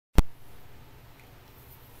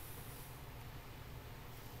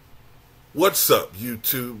What's up,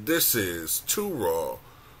 YouTube? This is Too Raw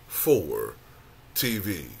for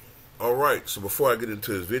TV. Alright, so before I get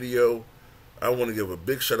into this video, I want to give a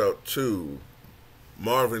big shout out to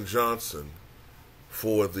Marvin Johnson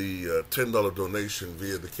for the $10 donation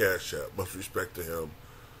via the Cash App. Much respect to him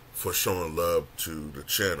for showing love to the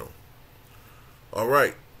channel.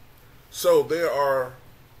 Alright, so there are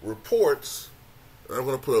reports, and I'm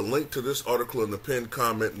going to put a link to this article in the pinned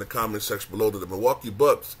comment in the comment section below, that the Milwaukee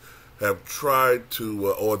Bucks have tried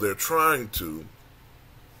to, or they're trying to,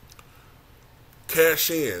 cash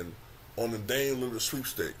in on the Dame Lillard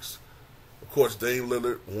sweepstakes. Of course, Dame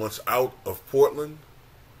Lillard wants out of Portland,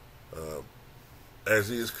 as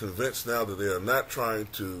he is convinced now that they are not trying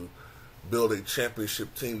to build a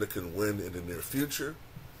championship team that can win in the near future.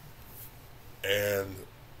 And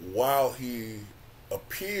while he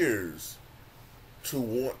appears to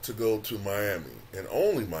want to go to Miami, and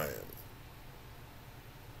only Miami,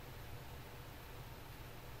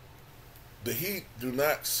 the Heat do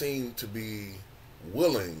not seem to be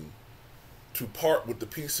willing to part with the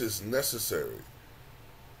pieces necessary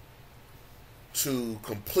to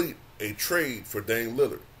complete a trade for Dame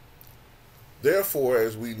Lillard. Therefore,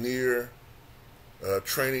 as we near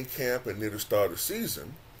training camp and near the start of the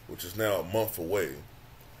season, which is now a month away,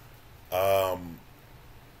 other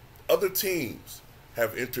teams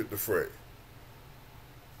have entered the fray.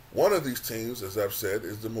 One of these teams, as I've said,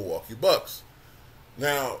 is the Milwaukee Bucks.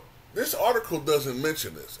 Now, this article doesn't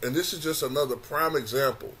mention this, and this is just another prime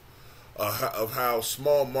example of how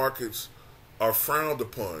small markets are frowned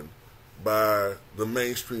upon by the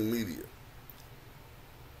mainstream media.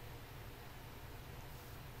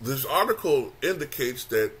 This article indicates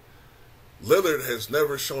that Lillard has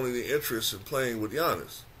never shown any interest in playing with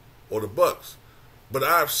Giannis or the Bucks, but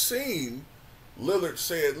I've seen Lillard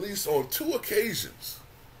say at least on 2 occasions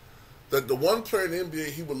that the one player in the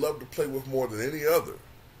NBA he would love to play with more than any other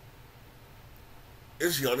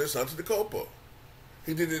is Giannis Antetokounmpo.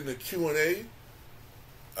 He did it in the Q&A,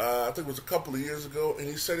 I think it was a couple of years ago, and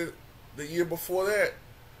he said it the year before that,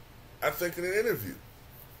 I think in an interview,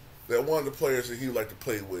 that one of the players that he would like to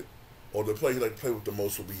play with, or the player he'd like to play with the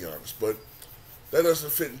most, would be Giannis. But that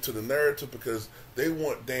doesn't fit into the narrative because they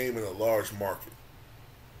want Dame in a large market.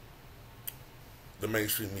 The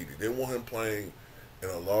mainstream media. They want him playing in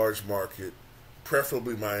a large market,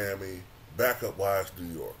 preferably Miami, backup-wise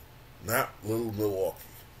New York, not little Milwaukee.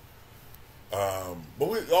 But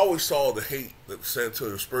we always saw the hate that the San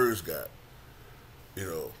Antonio Spurs got.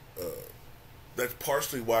 That's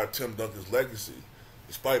partially why Tim Duncan's legacy,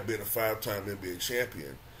 despite being a 5-time NBA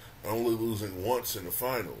champion, only losing once in the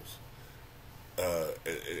finals.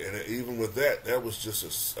 And even with that, that was just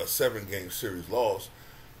a 7-game series loss.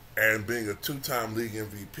 And being a 2-time league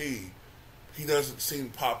MVP, he doesn't seem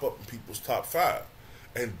to pop up in people's top 5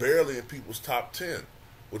 and barely in people's top 10,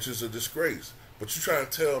 which is a disgrace. But you're trying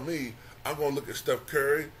to tell me I'm going to look at Steph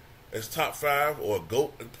Curry as top 5 or a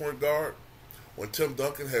GOAT at point guard when Tim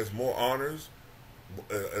Duncan has more honors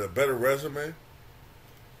and a better resume?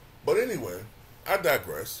 But anyway, I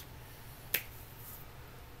digress.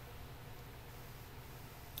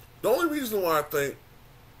 The only reason why I think,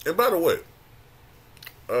 and by the way,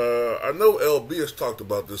 I know LB has talked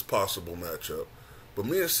about this possible matchup, but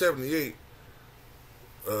me and 78,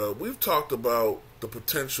 we've talked about the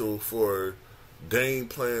potential for Dame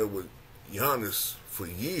playing with Giannis for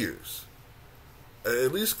years,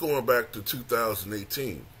 at least going back to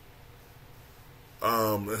 2018,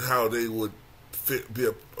 and how they would be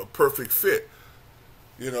a perfect fit.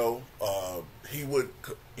 He would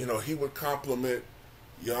complement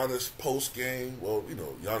Giannis post game. Well,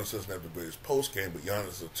 Giannis doesn't have the greatest post game, but Giannis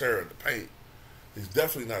is a terror in the paint. He's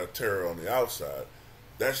definitely not a terror on the outside.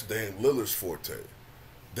 That's Dame Lillard's forte.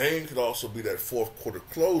 Dame could also be that fourth quarter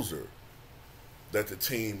closer that the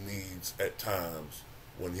team needs at times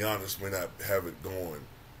when Giannis may not have it going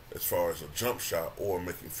as far as a jump shot or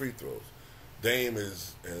making free throws. Dame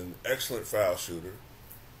is an excellent foul shooter,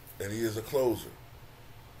 and he is a closer.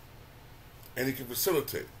 And he can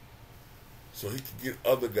facilitate. So he can get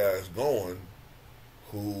other guys going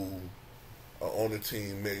who are on the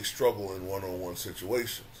team may struggle in one-on-one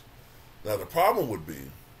situations. Now the problem would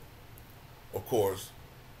be, of course,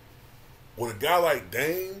 with a guy like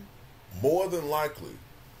Dame, more than likely,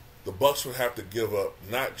 the Bucks would have to give up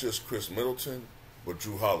not just Chris Middleton, but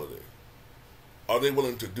Drew Holiday. Are they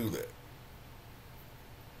willing to do that?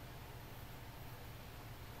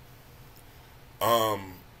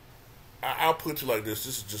 I'll put it like this.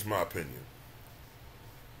 This is just my opinion.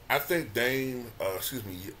 I think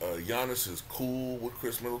Giannis is cool with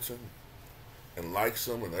Chris Middleton and likes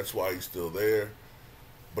him, and that's why he's still there.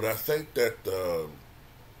 But I think that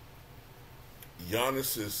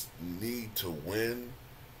Giannis's need to win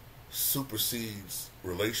supersedes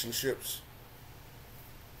relationships.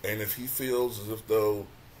 And if he feels as if though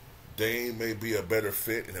Dame may be a better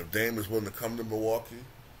fit, and if Dame is willing to come to Milwaukee,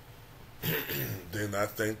 then I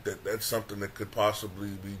think that that's something that could possibly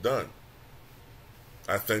be done.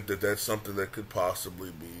 I think that that's something that could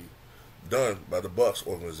possibly be done by the Bucks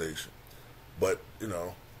organization. But,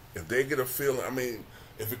 if they get a feeling,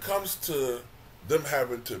 if it comes to them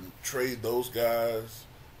having to trade those guys,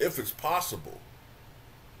 if it's possible,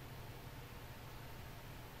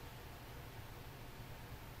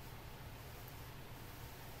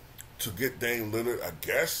 to get Dame Lillard, I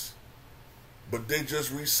guess, but they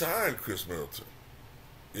just re-signed Chris Middleton.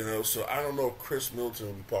 So I don't know if Chris Middleton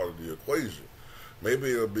will be part of the equation.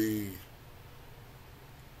 Maybe it'll be,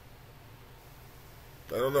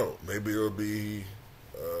 I don't know, maybe it'll be,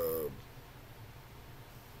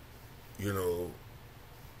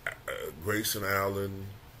 Grayson Allen.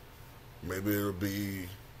 Maybe it'll be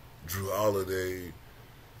Drew Holiday,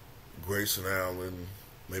 Grayson Allen,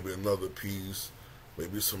 maybe another piece,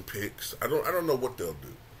 maybe some picks. I don't know what they'll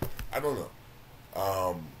do. I don't know.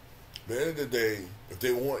 At the end of the day, if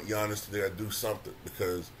they want Giannis, they got to do something,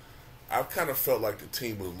 because I've kind of felt like the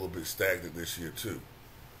team was a little bit stagnant this year too.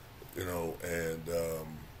 And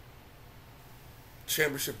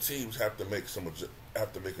championship teams have to make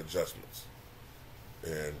adjustments,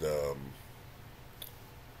 and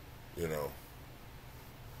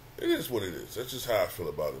it is what it is. That's just how I feel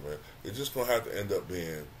about it, man. It's just gonna have to end up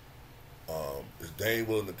being, is Dame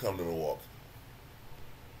willing to come to Milwaukee?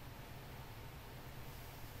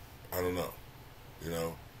 I don't know.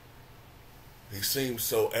 He seems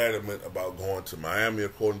so adamant about going to Miami,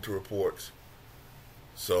 according to reports.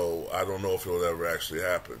 So I don't know if it'll ever actually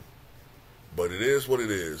happen. But it is what it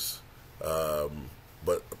is.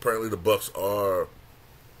 But apparently the Bucks are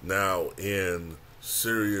now in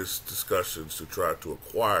serious discussions to try to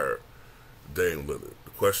acquire Dame Lillard.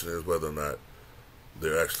 The question is whether or not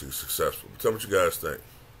they're actually successful. Tell me what you guys think.